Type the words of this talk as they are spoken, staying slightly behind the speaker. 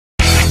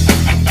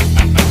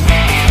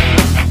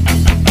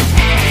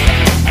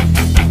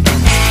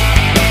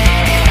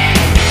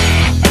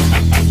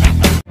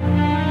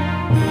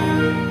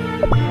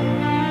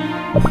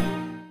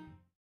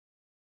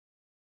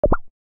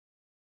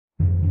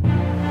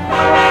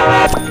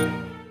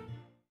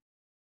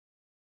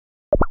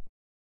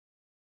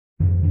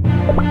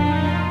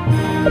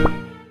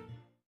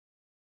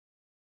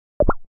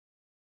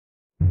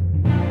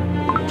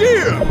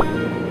Dear!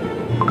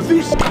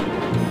 This...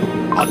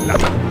 Allah!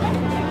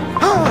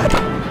 Ah!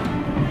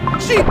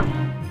 She...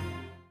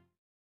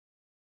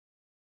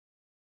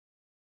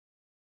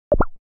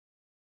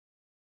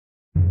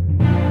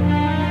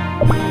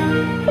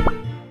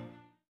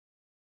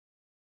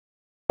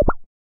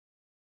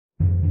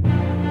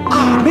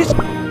 Ah, Miss...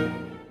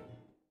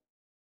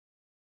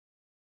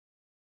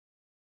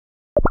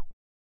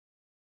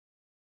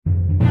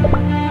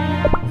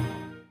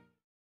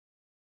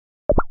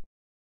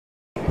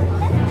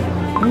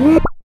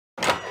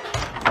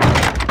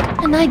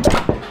 And I...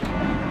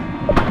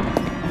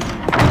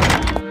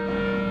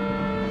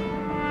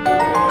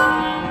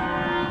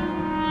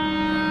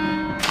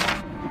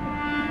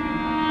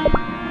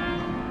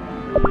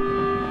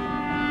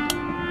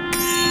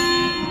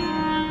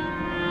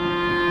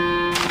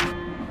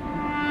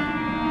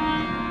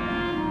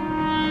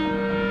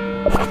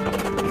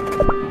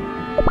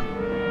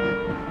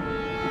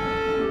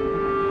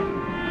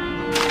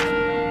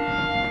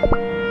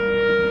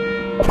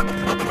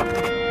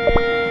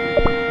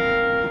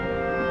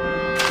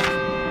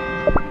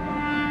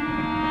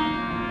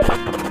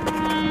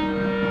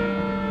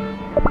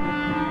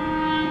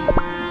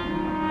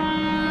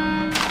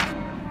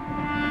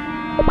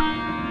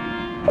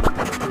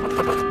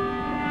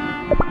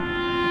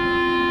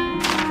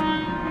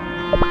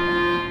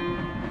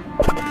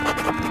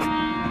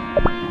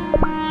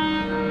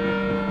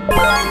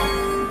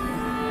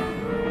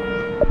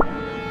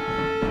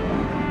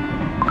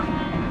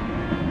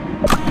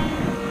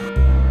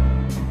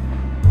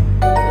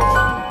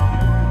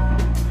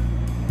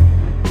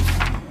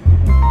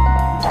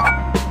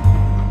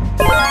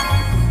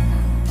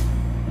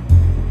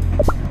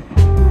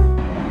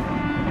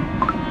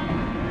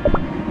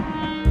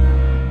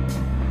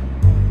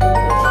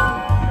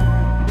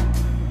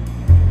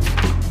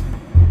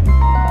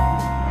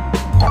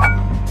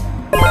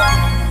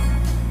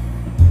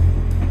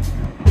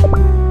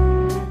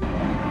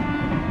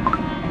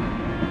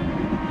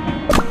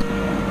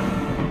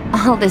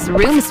 All this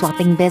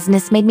room-swapping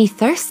business made me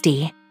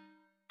thirsty.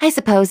 I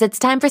suppose it's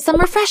time for some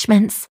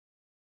refreshments.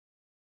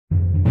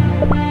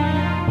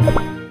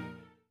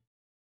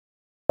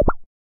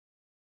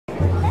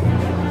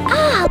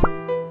 Ah!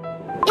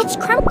 It's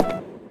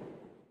crumpled.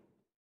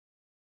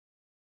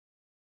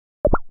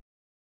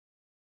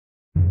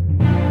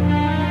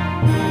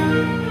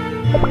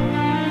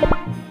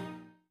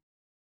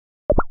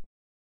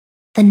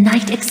 The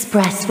night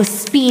express was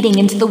speeding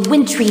into the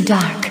wintry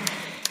dark.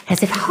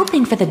 As if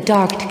hoping for the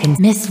dark to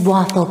Miss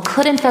Waffle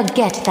couldn't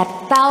forget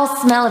that foul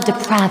smell of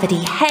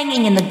depravity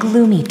hanging in the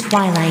gloomy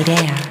twilight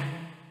air.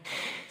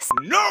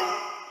 No!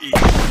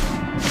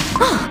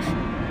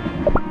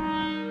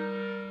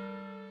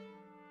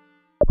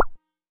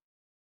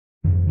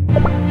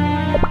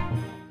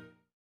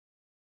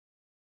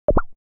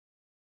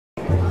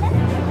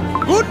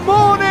 Good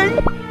morning!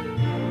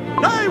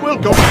 I will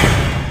go...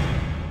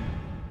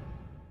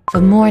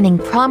 The morning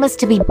promised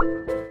to be...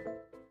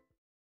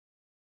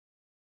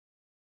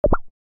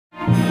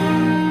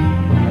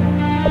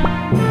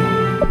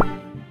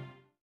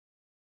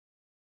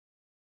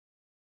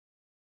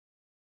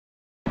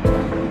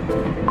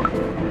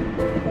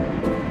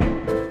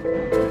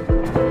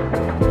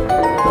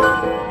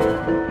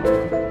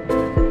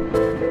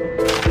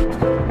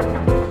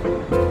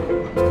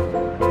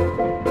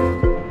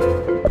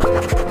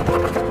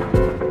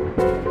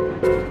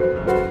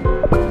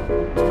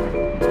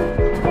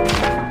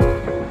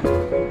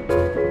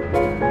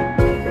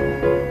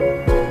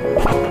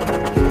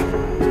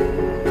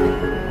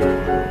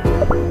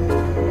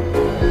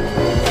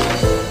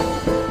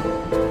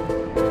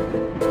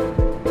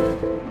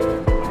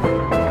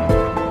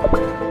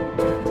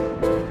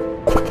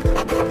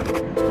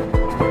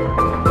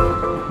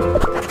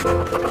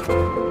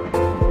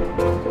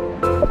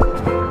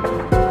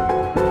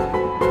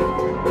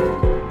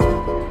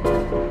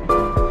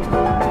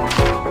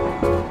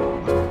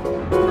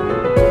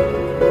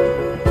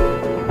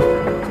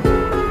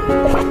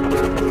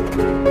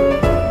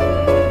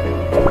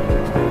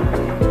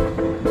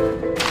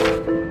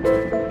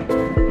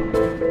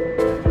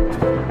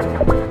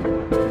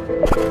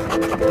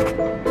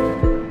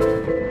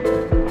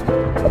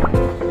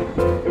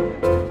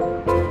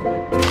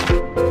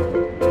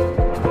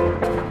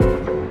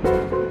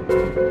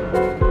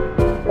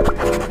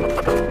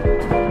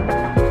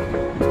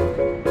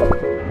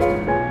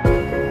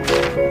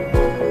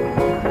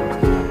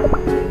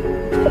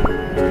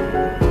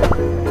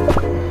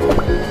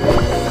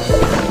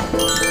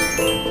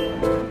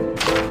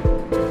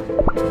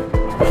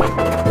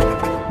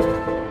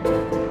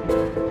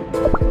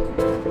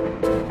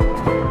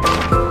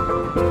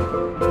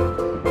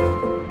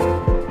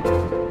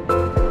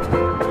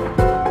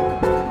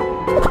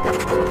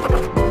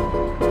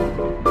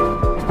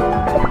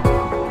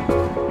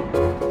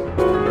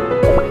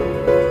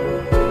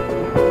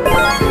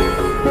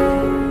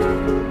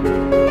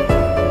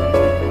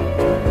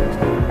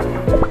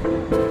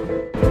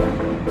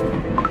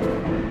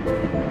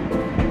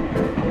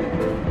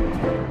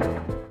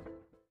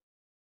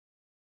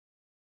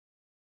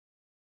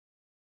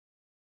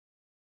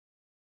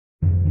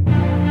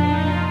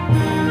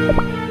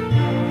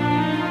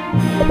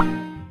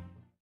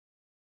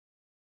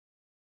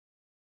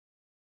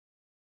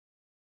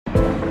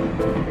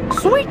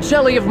 Sweet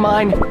jelly of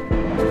mine!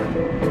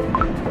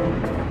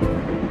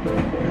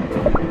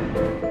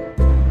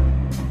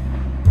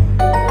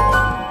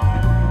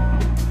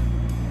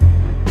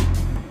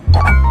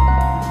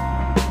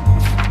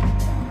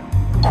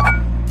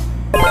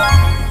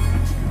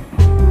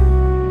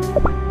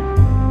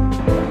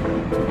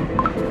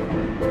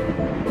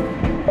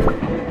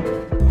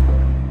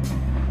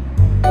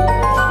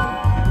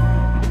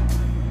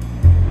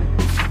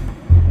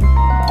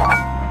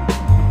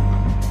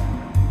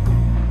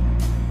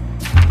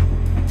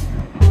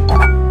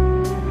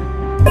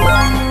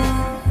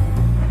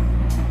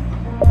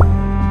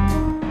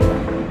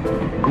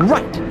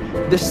 Right.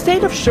 The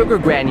state of sugar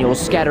granules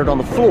scattered on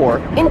the floor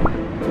in...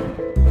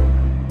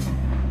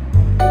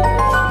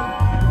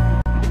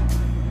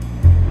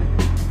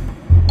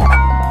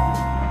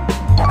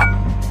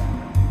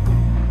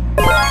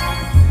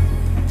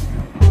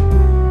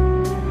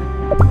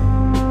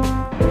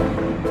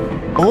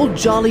 Old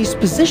Jolly's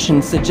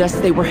position suggests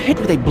they were hit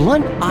with a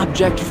blunt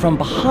object from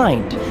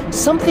behind.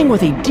 Something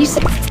with a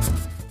decent...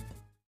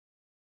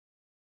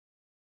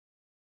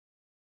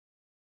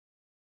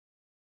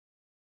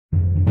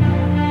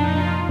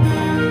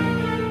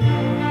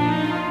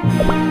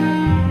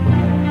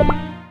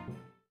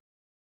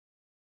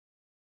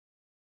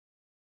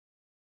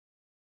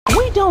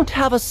 We don't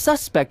have a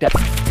suspect at...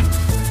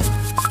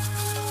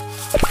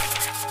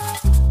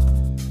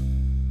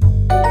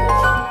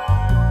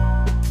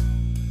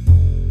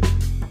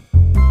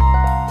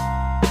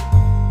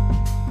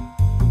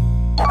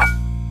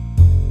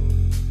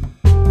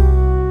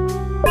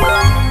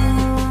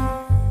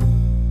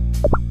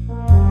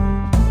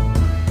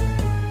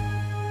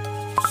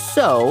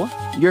 So,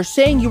 you're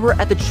saying you were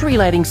at the tree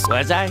lighting...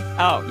 Was I?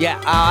 Oh,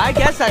 yeah, I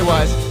guess I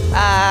was.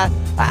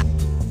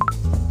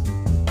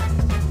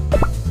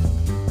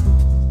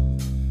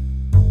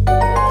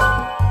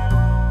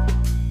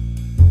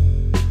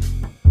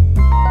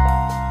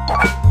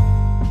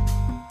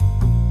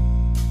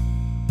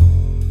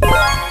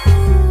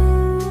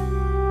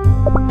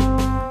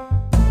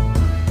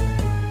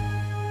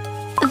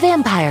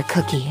 Vampire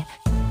Cookie,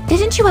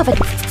 didn't you have a...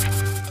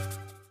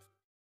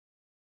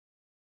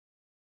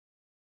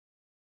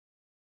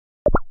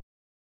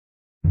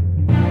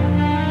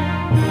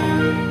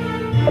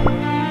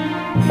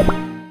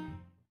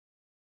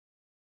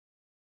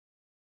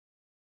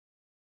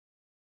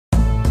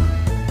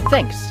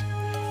 Thanks.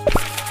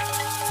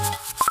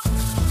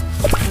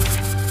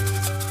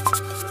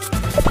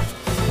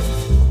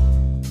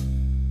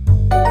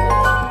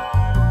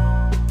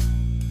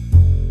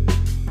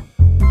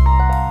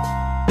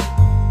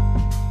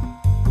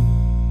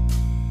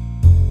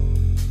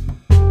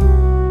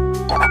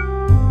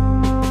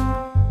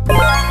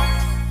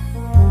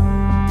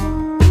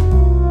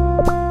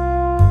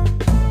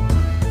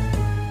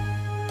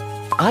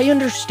 I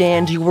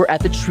understand you were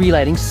at the tree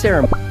lighting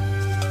ceremony.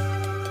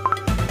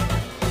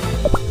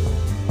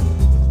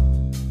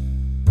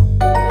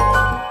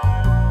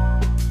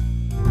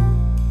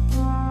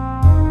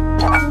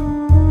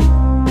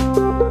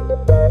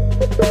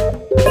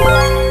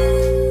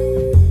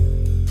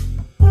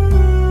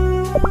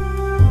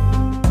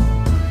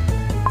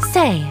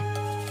 Say,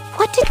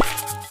 what did...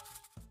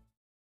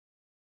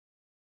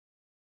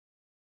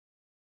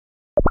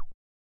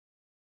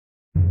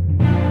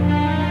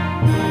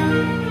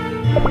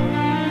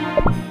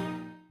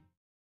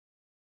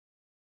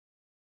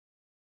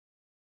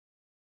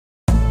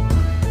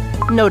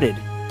 Noted.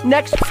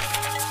 Next.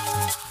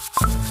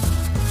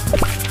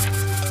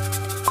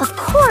 Of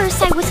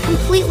course, I was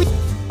completely...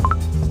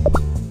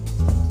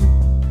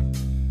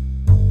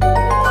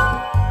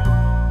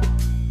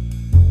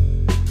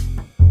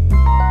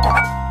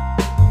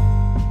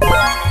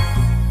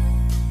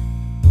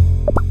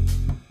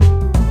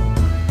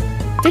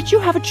 Did you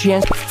have a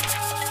chance?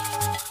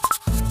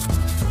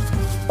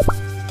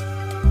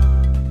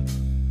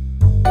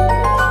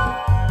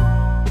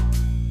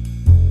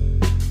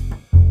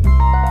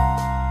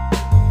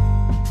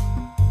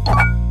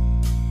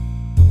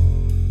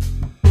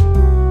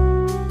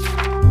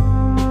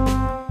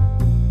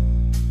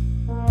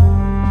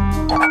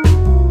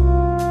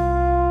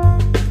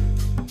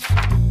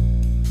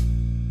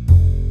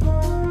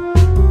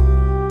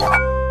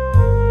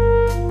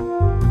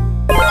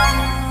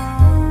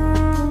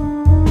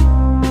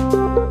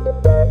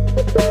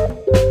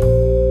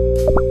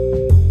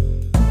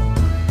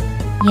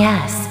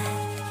 Yes.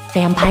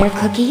 Vampire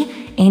Cookie,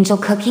 Angel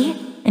Cookie,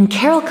 and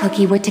Carol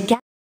Cookie were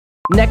together.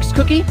 Next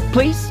cookie,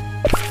 please.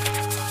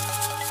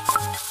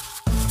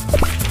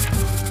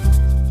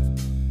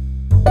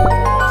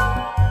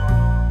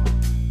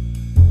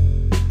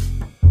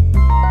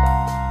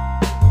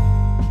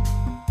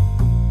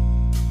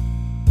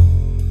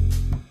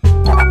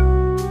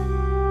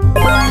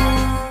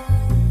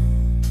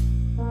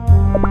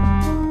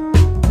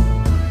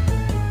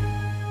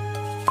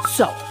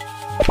 So.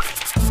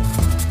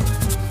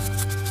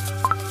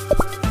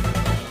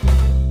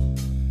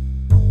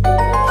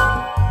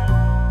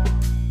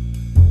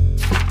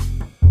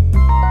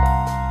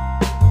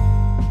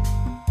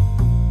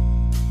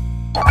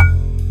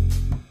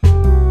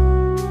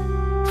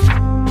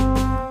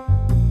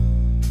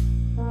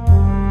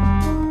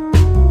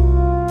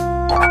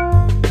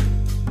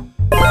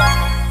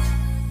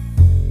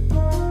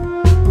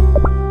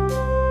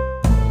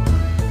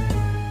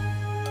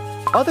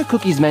 Other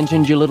cookies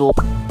mentioned your little...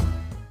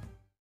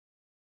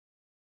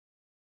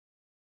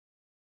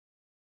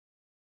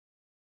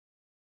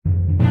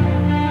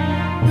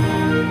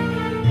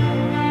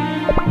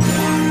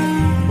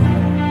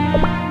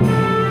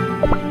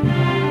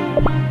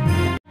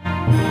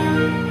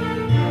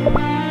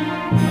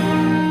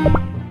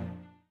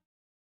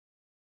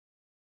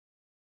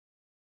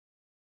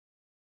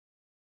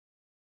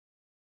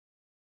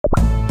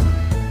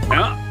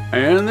 Yeah,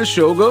 and the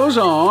show goes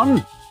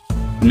on.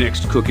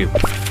 Next cookie.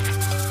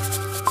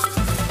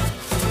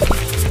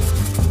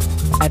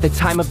 At the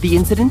time of the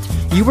incident,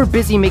 you were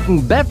busy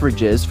making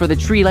beverages for the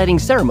tree lighting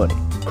ceremony,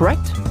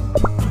 correct?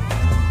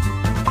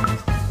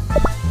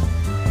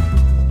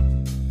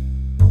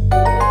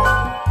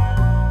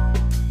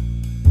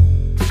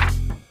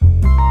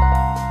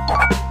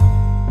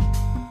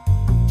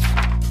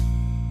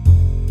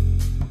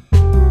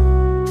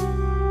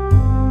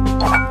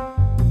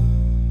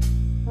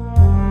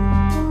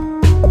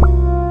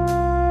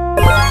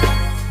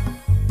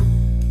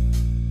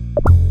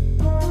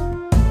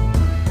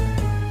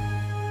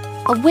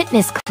 A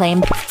witness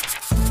claimed...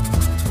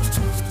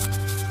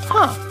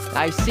 Huh,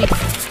 I see.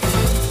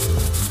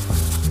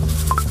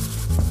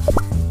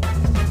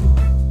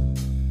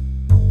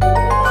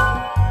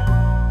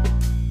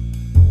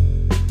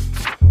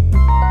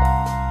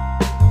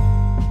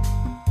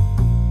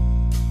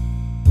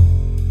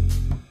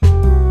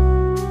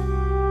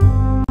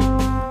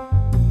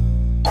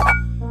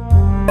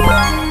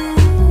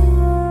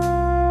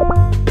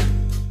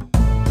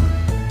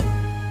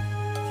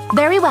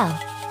 Very well.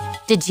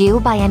 Did you,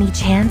 by any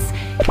chance...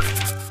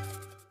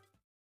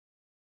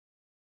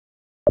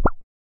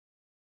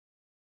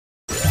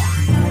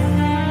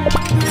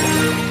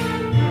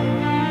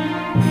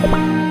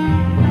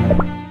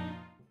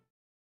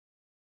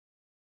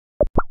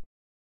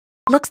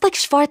 Looks like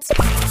Schwartz...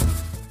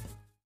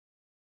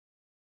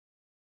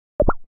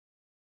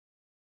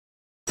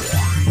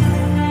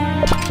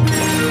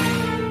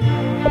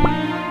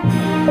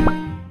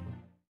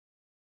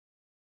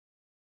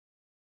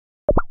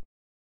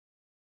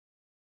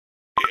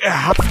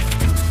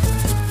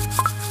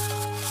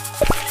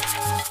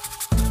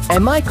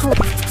 Am I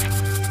correct?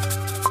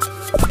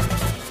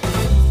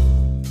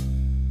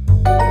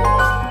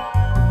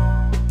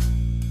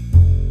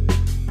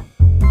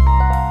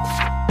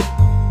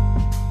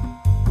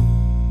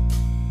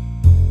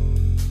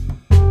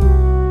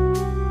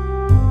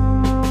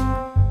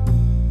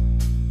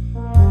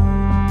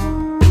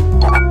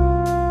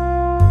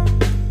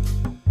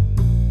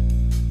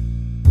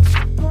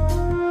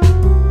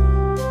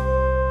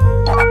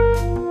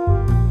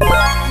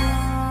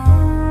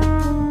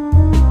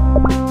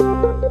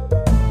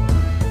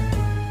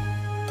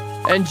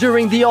 And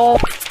during the all...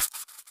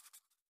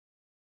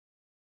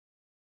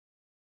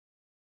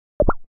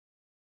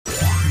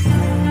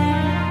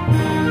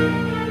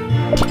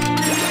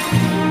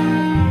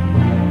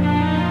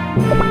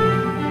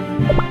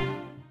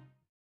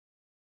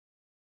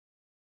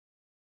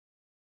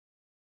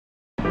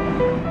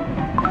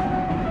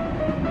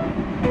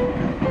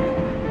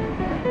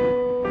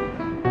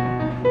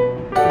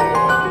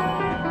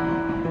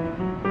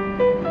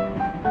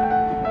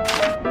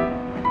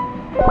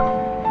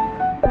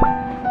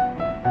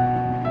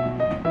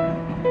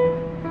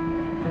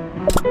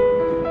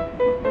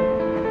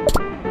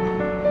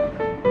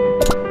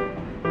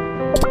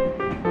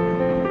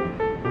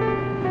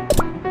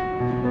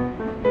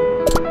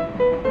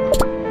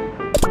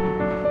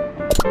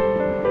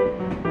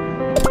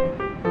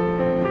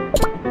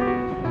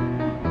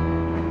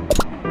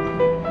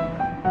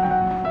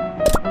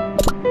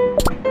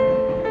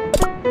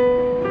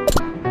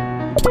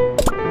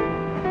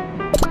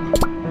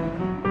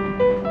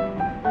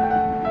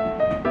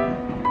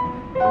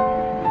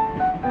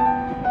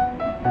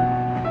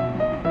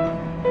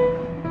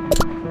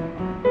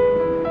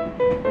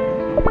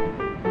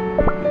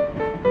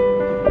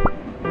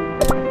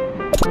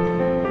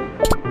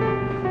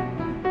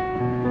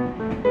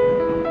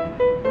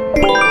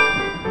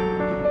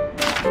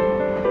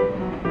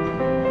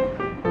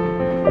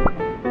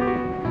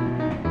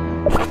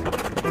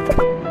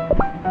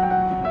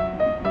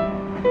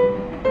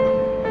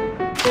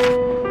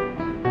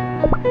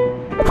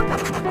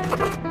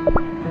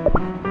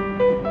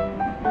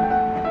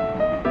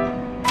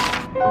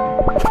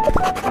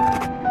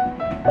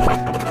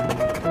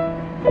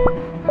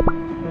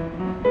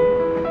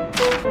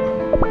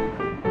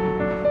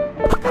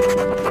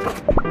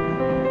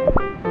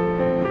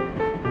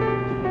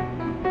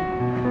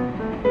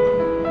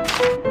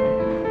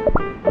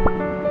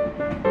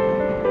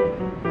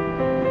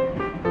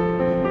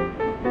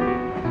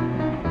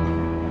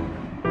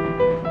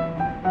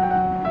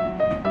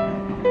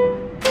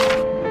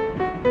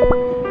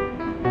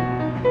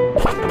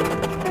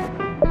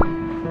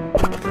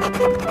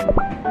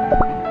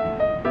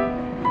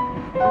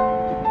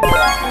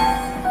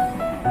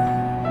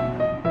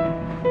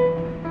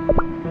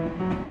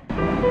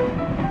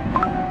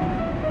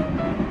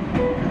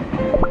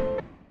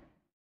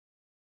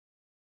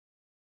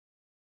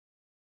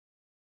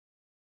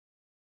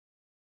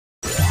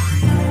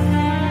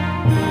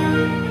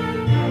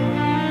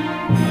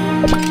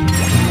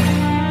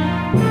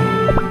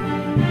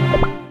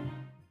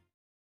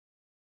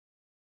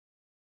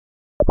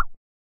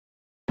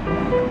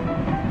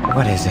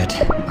 is it?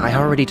 I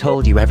already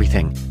told you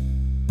everything.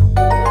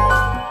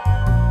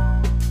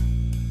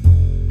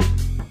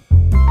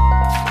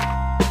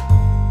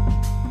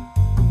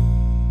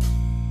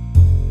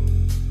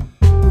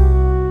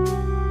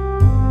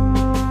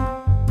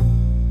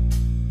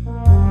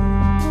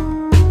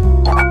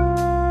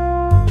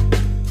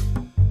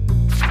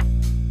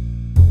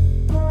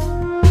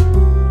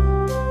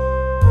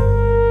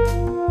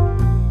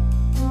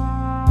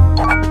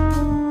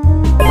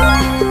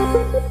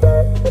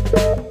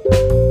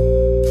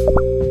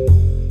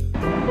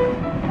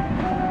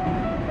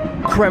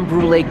 Creme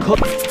brulee cook.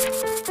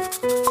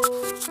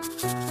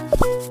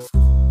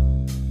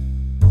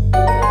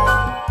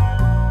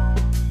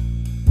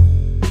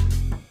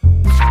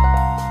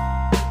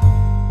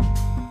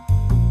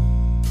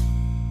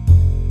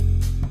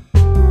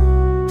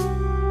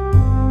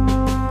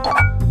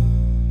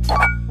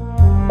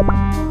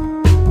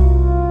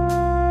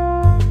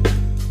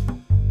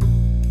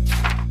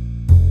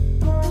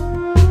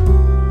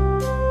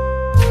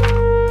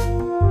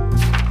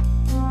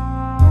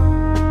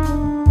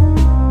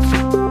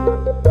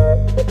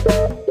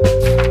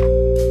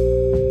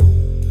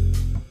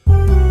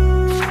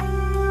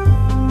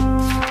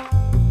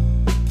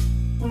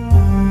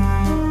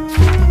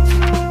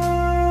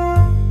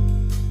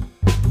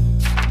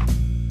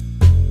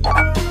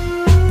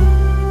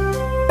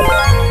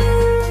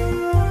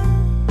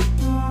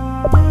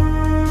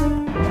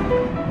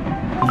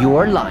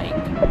 You're lying.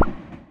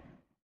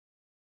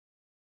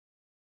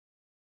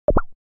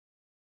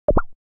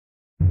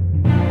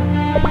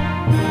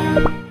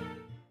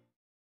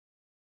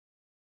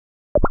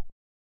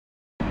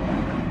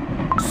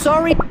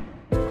 Sorry.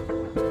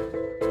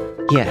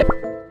 Yeah.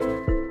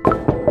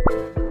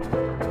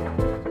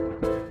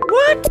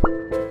 What?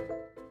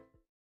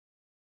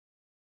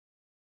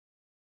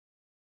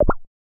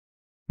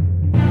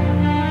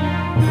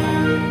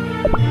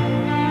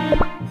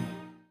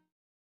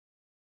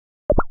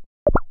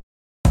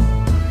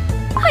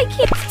 I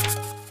can't.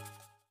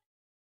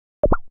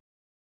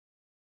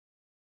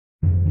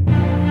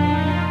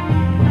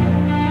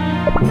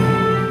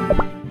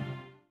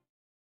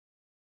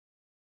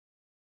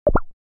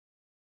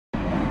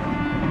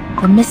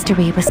 The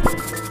mystery was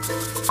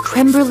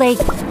creme brulee.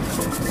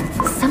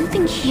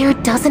 Something here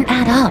doesn't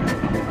add up.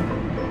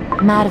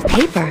 I'm out of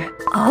paper.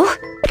 Oh?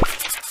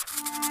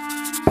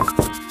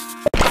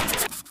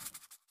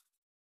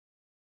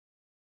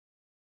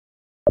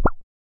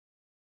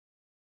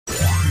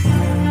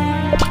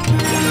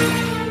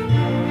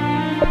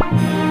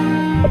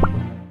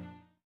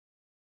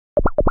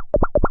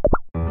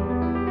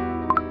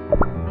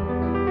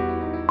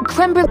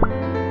 Creme brulee.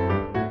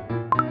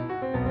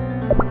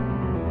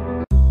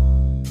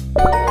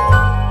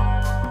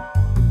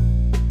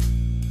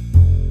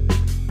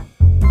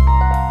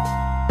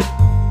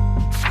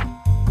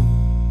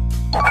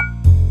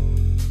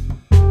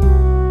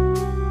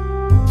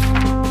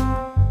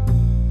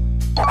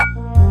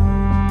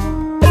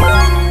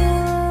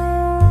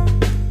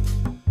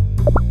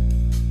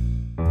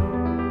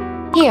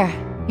 Here,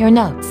 your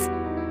notes.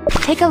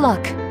 Take a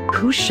look.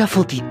 Who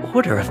shuffled the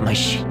order of my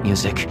sheet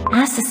music?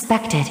 As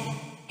suspected,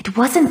 it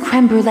wasn't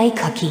creme brulee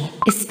cookie,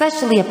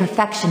 especially a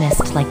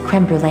perfectionist like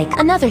creme brulee.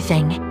 Another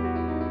thing.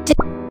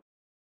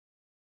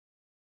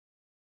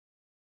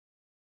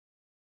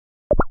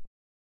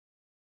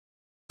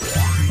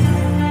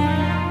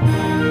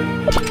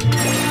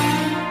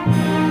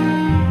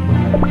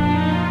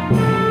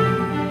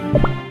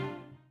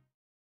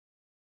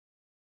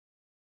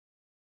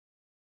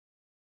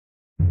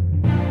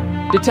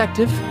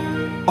 Detective,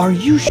 are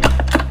you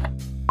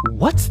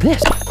What's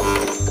this?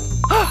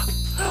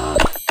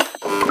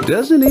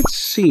 Doesn't it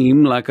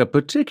seem like a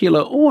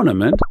particular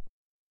ornament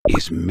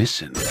is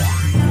missing?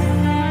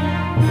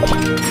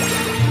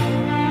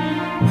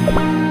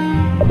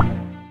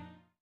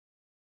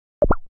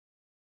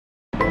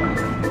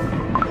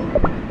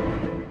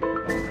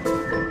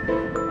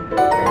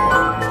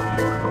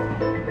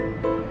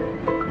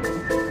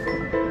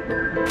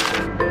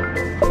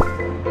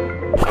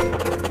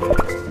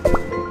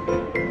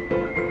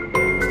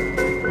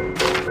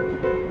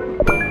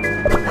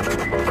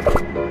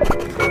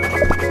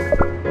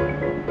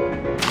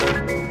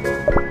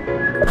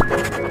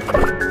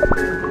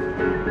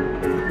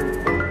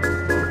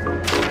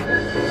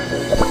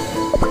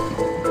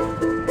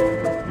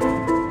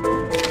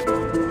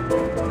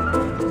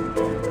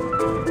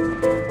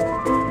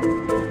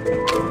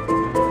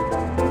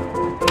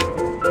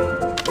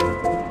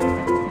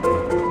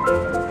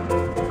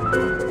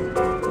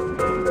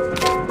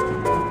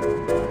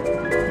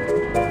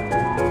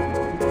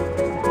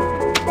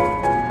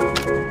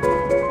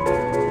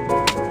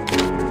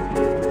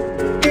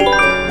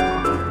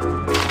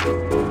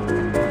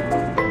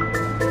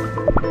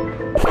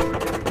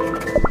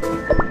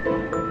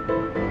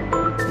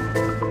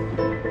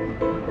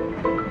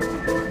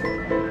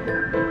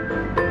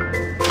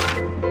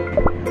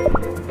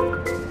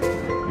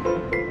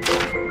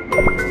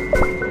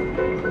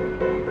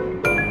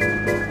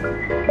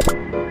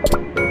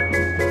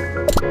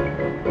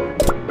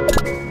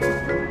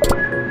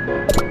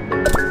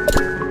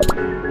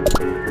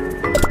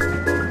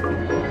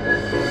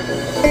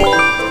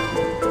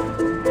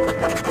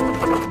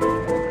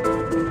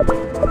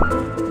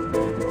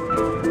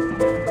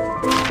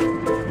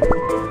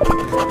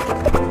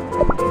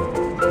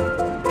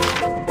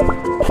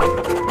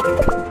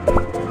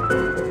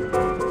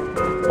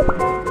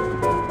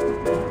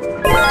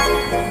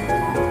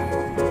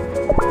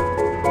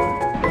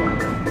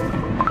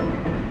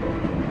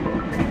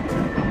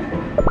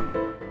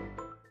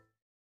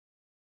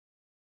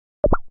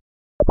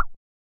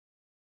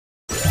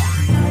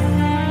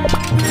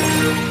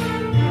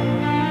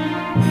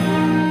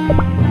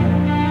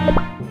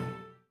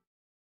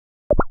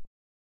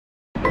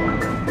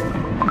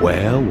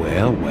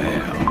 Well,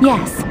 well.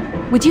 Yes.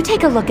 Would you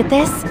take a look at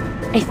this?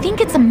 I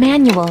think it's a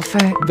manual for...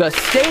 The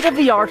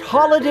state-of-the-art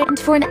holiday...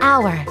 for an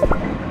hour.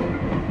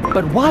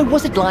 But why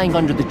was it lying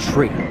under the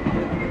tree?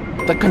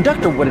 The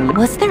conductor wouldn't...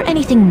 Was there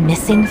anything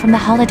missing from the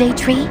holiday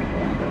tree?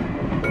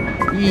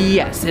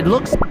 Yes, it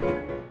looks...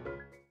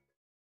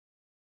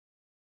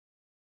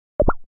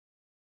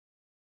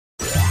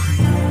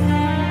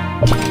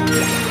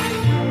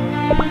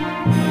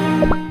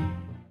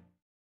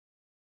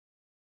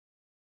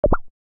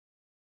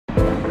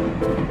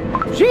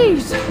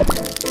 Jeez!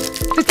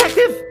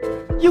 Detective!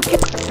 You can...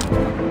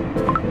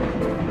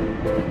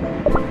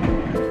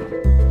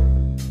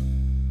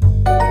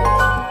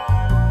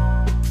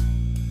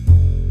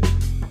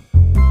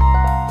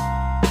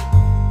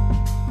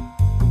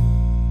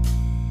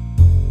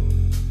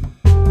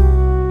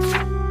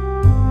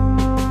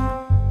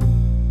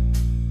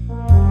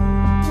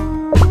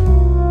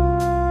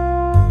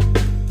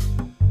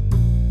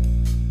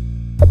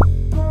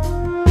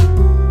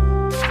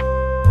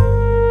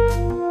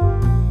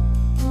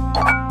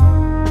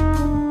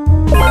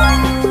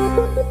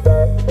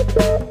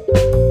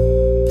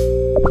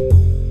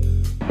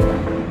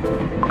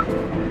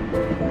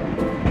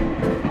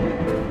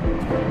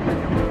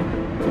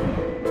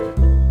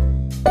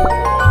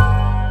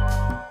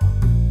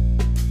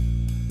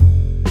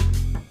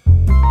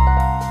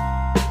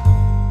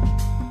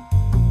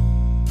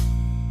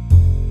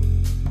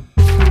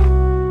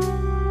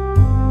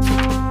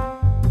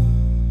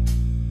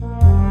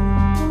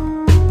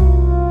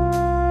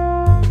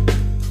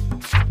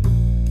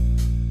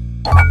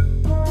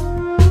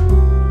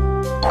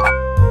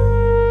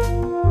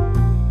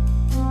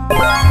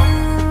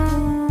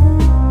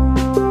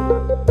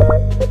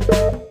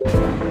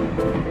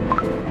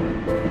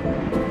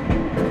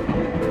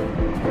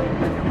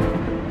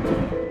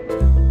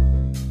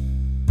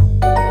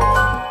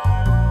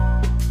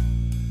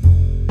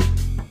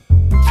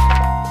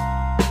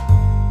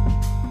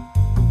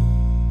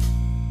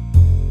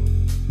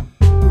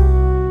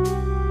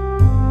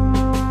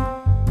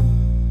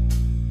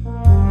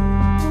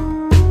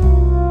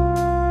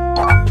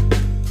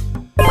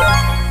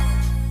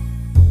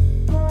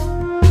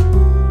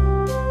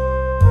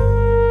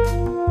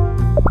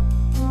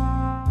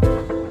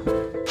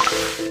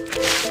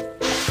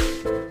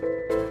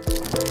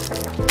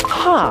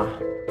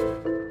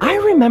 I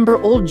remember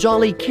old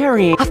Jolly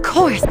carrying... Of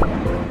course!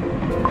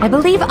 I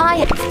believe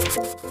I...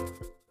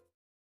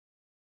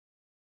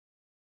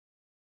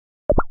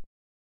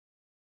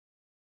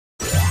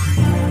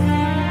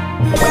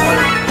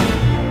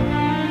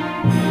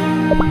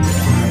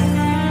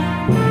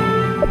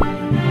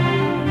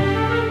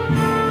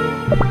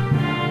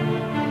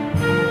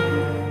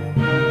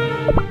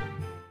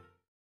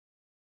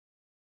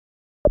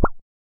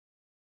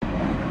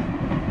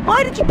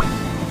 Why did you...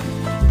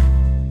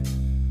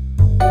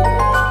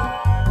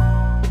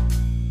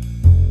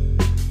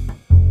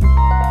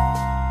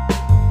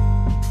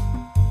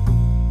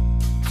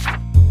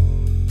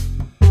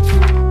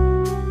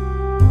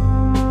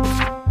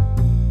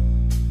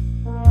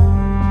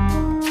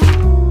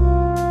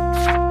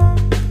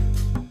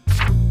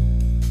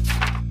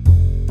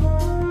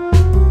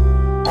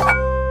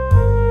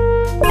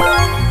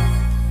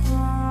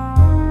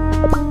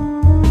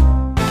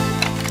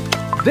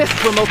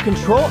 This remote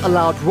control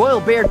allowed Royal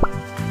Bear...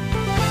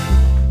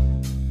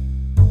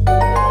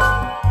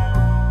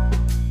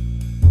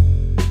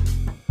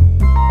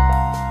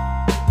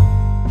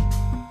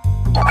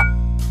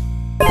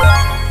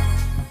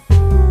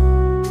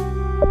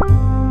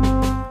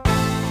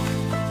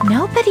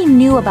 Nobody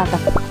knew about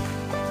the...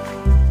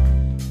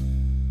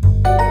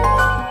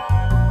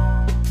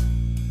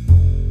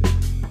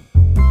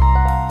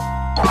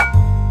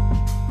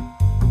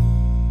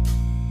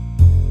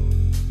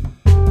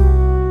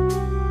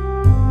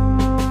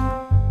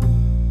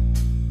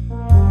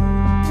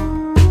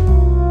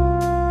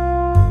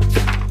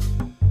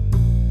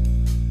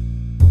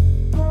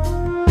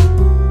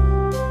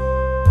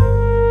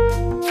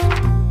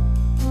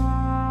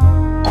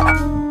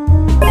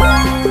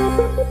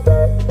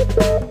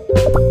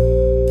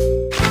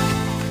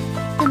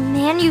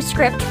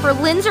 Manuscript for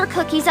Linzer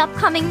Cookie's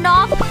upcoming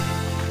novel.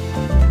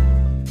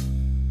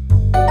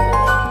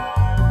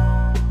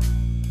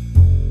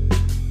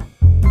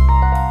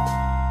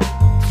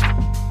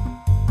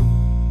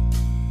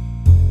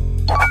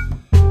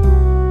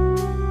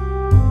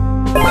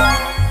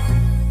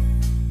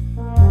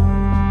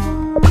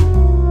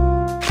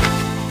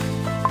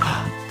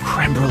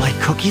 Creme brulee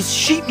cookies,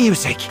 sheet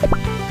music.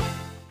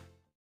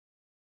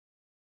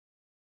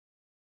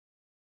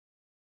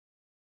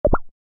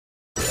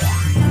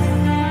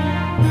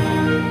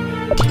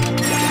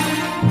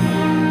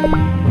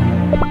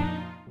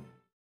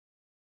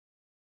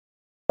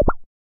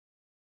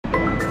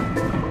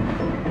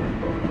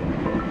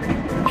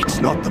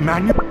 Not the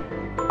manual.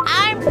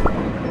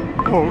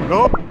 Oh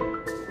no!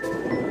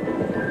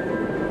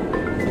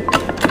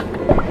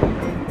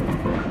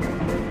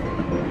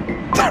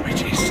 There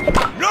it is.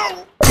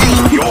 No!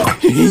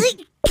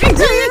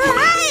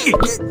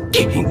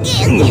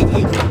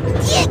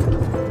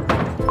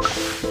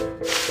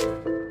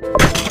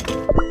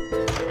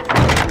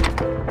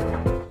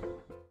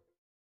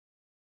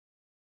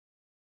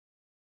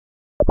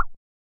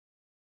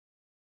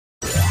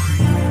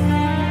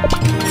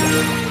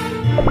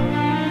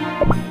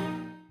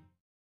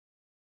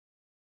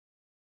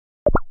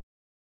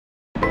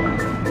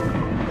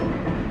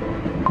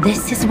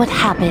 This is what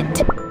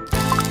happened.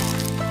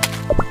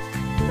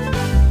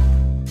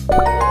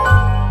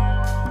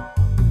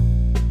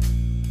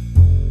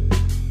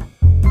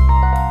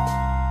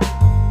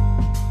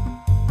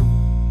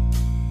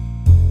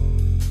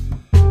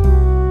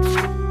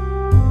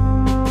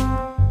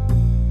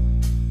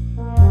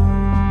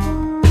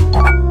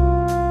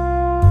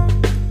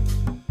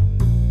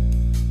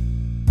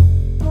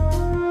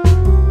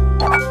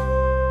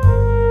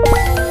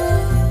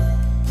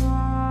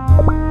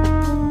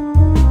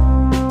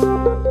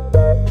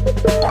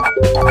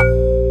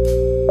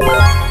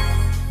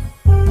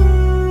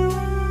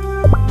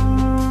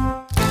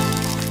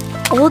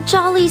 Old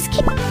Jolly's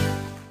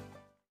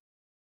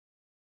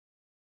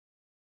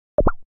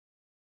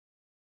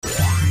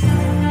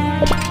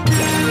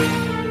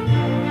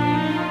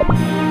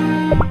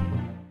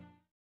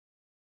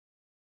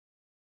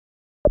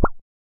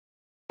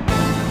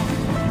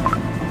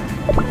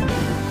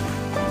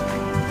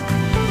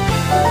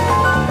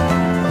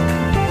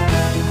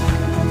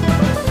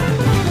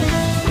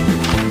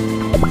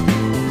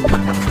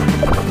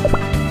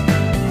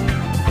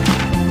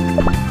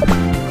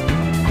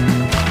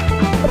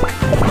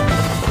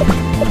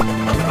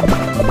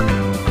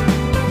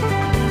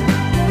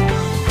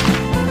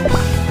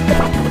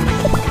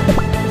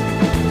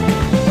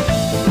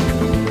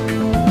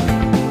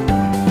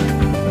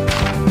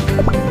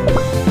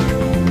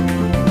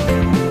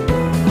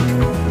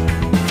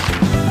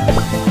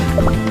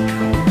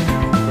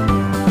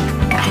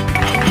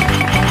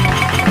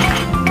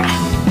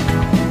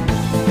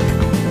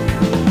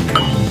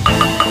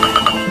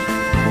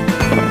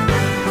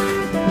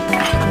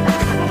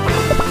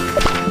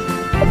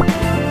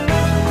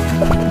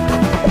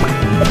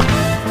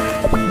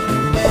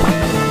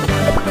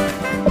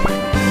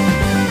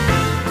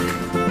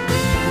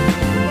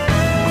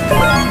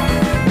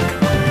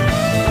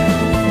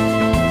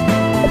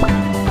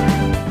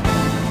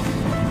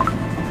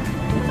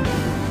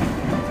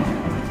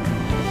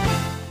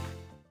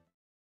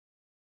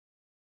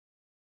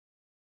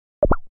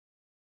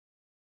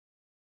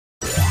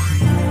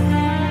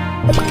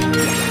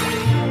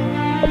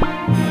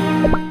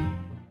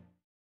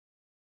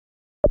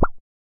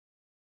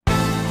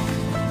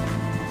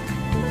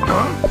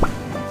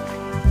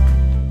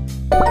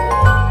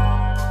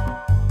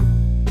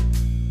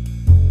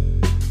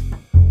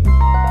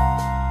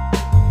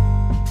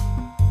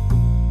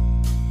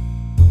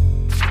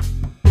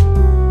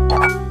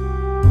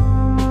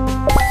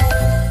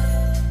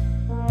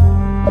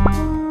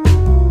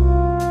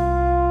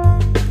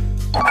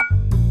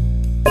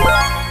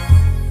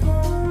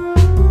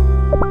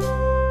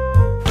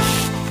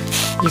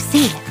You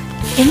see,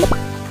 in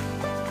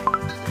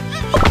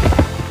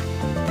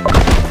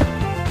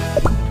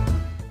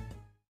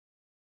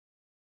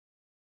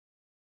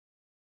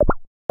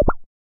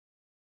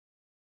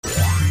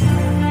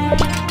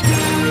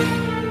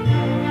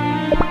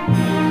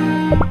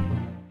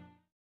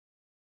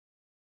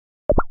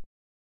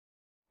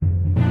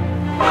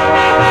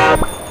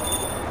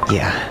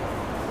Yeah.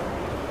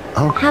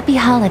 Oh, Happy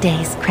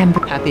holidays, Creme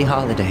happy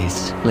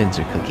holidays,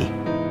 Linzer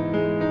Cookie.